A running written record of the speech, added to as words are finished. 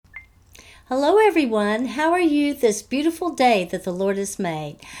Hello everyone, how are you this beautiful day that the Lord has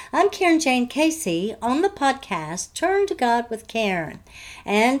made? I'm Karen Jane Casey on the podcast Turn to God with Karen.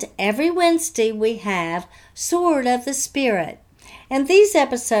 And every Wednesday we have Sword of the Spirit. And these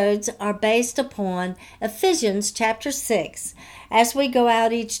episodes are based upon Ephesians chapter 6. As we go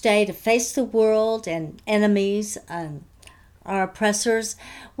out each day to face the world and enemies and our oppressors,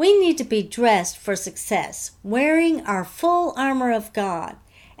 we need to be dressed for success, wearing our full armor of God.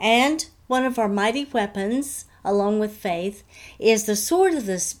 And one of our mighty weapons, along with faith, is the sword of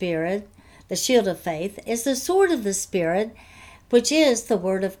the Spirit. The shield of faith is the sword of the Spirit, which is the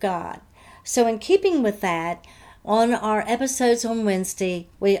Word of God. So in keeping with that, on our episodes on Wednesday,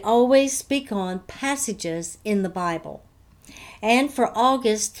 we always speak on passages in the Bible. And for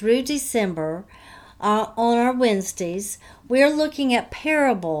August through December, on our Wednesdays, we're looking at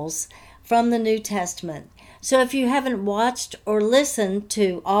parables from the New Testament. So if you haven't watched or listened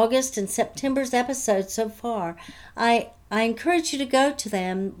to August and September's episodes so far, I encourage you to go to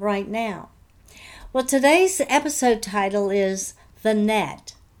them right now. Well, today's episode title is The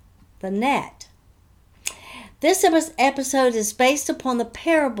Net. The Net. This episode is based upon the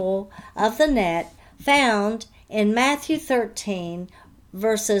parable of the net found in Matthew 13,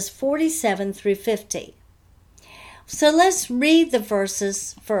 verses 47 through 50. So let's read the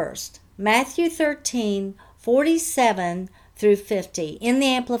verses first. Matthew 13, 47 through 50 in the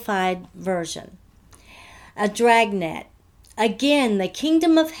Amplified Version. A dragnet. Again, the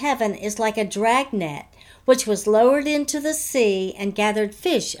kingdom of heaven is like a dragnet, which was lowered into the sea and gathered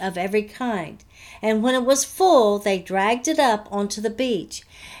fish of every kind. And when it was full, they dragged it up onto the beach.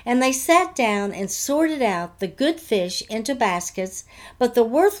 And they sat down and sorted out the good fish into baskets, but the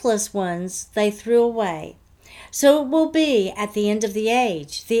worthless ones they threw away. So it will be at the end of the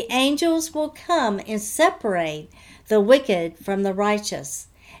age. The angels will come and separate the wicked from the righteous,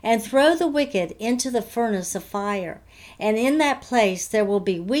 and throw the wicked into the furnace of fire. And in that place there will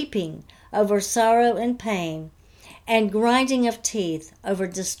be weeping over sorrow and pain, and grinding of teeth over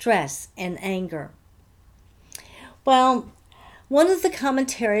distress and anger. Well, one of the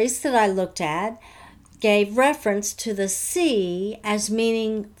commentaries that I looked at gave reference to the sea as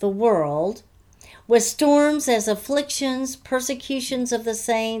meaning the world, with storms as afflictions, persecutions of the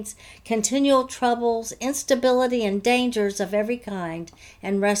saints, continual troubles, instability and dangers of every kind,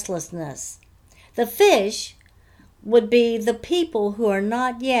 and restlessness. The fish would be the people who are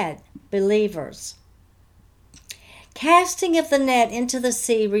not yet believers. Casting of the net into the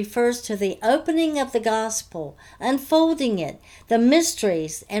sea refers to the opening of the gospel, unfolding it, the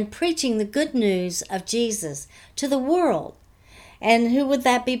mysteries, and preaching the good news of Jesus to the world. And who would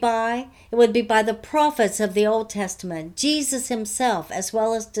that be by? It would be by the prophets of the Old Testament, Jesus himself, as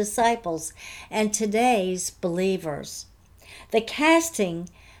well as disciples, and today's believers. The casting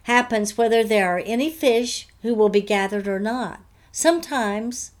happens whether there are any fish who will be gathered or not.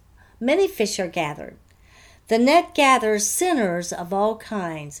 Sometimes many fish are gathered. The net gathers sinners of all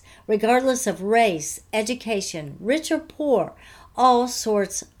kinds, regardless of race, education, rich or poor, all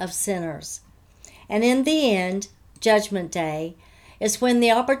sorts of sinners. And in the end, Judgment Day, is when the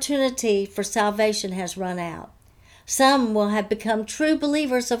opportunity for salvation has run out. Some will have become true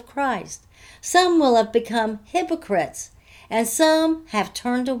believers of Christ. Some will have become hypocrites, and some have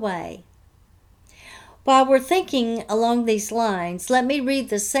turned away. While we're thinking along these lines, let me read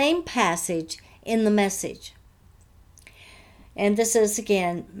the same passage in the Message. And this is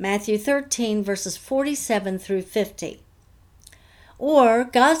again Matthew 13, verses 47 through 50. Or,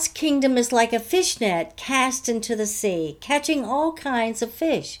 God's kingdom is like a fish net cast into the sea, catching all kinds of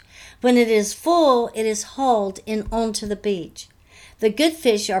fish. When it is full, it is hauled in onto the beach. The good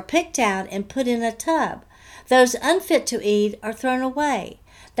fish are picked out and put in a tub. Those unfit to eat are thrown away.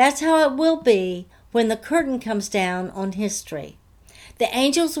 That's how it will be when the curtain comes down on history. The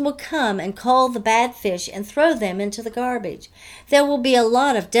angels will come and call the bad fish and throw them into the garbage. There will be a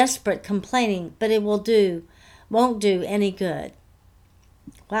lot of desperate complaining, but it won't do any good.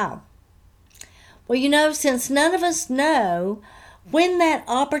 Wow. Well, since none of us know when that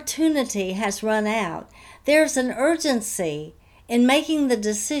opportunity has run out, there's an urgency in making the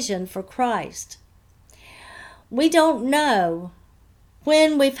decision for Christ. We don't know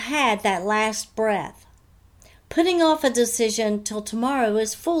when we've had that last breath. Putting off a decision till tomorrow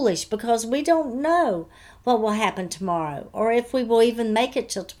is foolish because we don't know what will happen tomorrow or if we will even make it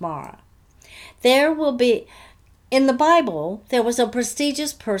till tomorrow. In the Bible, there was a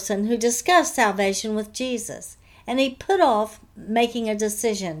prestigious person who discussed salvation with Jesus, and he put off making a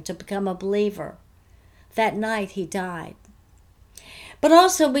decision to become a believer. That night he died. But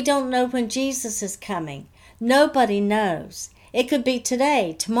also we don't know when Jesus is coming. Nobody knows. It could be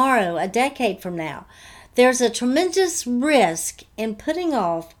today, tomorrow, a decade from now. There's a tremendous risk in putting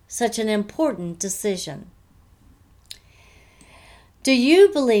off such an important decision. Do you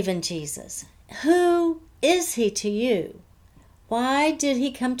believe in Jesus? Who is he to you? Why did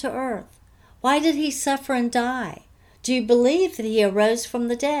he come to earth? Why did he suffer and die? Do you believe that he arose from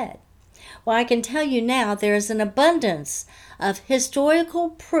the dead? Well, I can tell you now there is an abundance of historical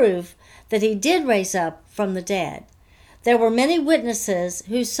proof that he did raise up from the dead. There were many witnesses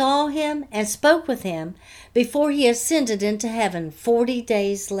who saw him and spoke with him before he ascended into heaven 40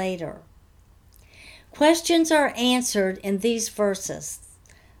 days later. Questions are answered in these verses.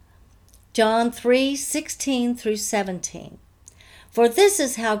 John 3:16 through 17. For this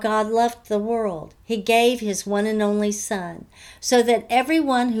is how God loved the world. He gave his one and only Son, so that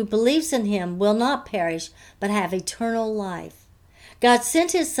everyone who believes in him will not perish, but have eternal life. God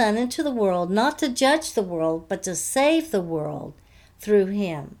sent his Son into the world not to judge the world, but to save the world through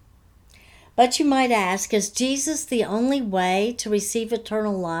him. But you might ask, is Jesus the only way to receive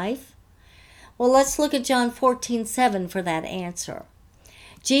eternal life? Well, let's look at John 14:7 for that answer.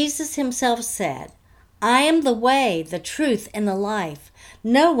 Jesus himself said, I am the way, the truth, and the life.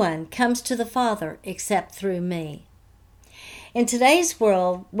 No one comes to the Father except through me. In today's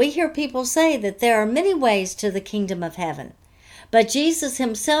world, we hear people say that there are many ways to the kingdom of heaven. But Jesus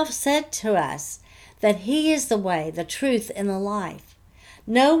himself said to us that he is the way, the truth, and the life.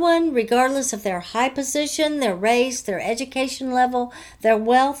 No one, regardless of their high position, their race, their education level, their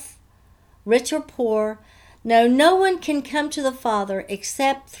wealth, rich or poor, no one can come to the Father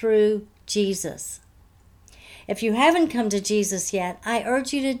except through Jesus. If you haven't come to Jesus yet, I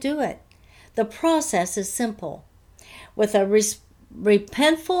urge you to do it. The process is simple. With a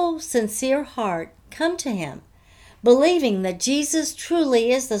repentful, sincere heart, come to him, believing that Jesus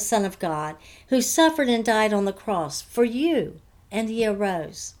truly is the Son of God who suffered and died on the cross for you, and he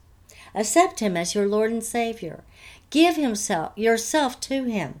arose. Accept him as your Lord and Savior. Give yourself to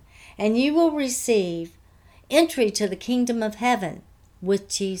him, and you will receive entry to the kingdom of heaven with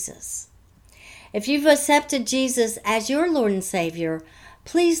Jesus. If you've accepted Jesus as your Lord and Savior,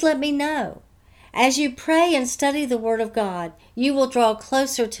 please let me know. As you pray and study the Word of God, you will draw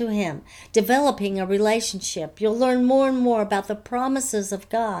closer to him, developing a relationship. You'll learn more and more about the promises of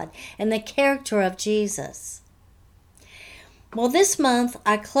God and the character of Jesus. Well, this month,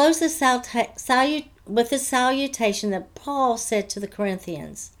 I close this with the salutation that Paul said to the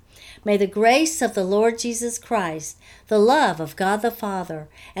Corinthians. May the grace of the Lord Jesus Christ, the love of God the Father,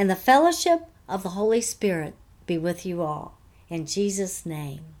 and the fellowship of the Holy Spirit be with you all. In Jesus'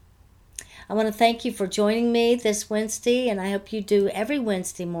 name. I want to thank you for joining me this Wednesday, and I hope you do every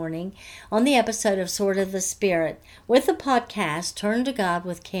Wednesday morning on the episode of Sword of the Spirit with the podcast Turn to God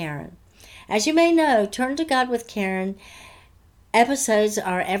with Karen. As you may know, Turn to God with Karen episodes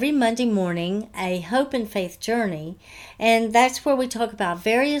are every Monday morning, a hope and faith journey, and that's where we talk about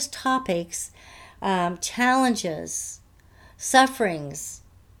various topics, challenges, sufferings,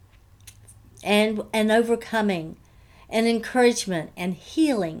 and overcoming, and encouragement and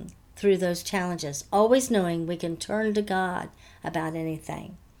healing through those challenges, always knowing we can turn to God about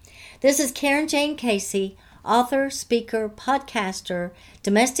anything. This is Karen Jane Casey, author, speaker, podcaster,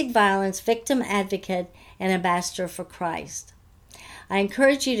 domestic violence victim advocate, and ambassador for Christ. I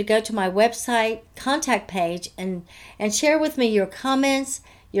encourage you to go to my website contact page and share with me your comments,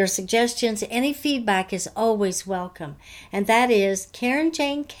 your suggestions. Any feedback is always welcome, and that is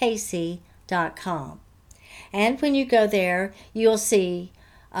KarenJaneCasey.com. And when you go there, you'll see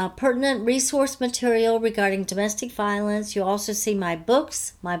pertinent resource material regarding domestic violence. You'll also see my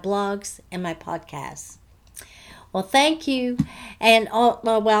books, my blogs, and my podcasts. Well, thank you. And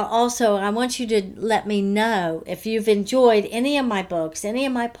also, I want you to let me know if you've enjoyed any of my books, any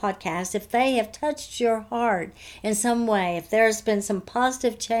of my podcasts, if they have touched your heart in some way, if there's been some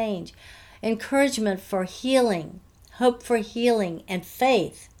positive change, encouragement for healing, hope for healing, and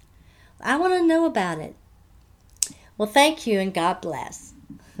faith. I want to know about it. Well, thank you, and God bless.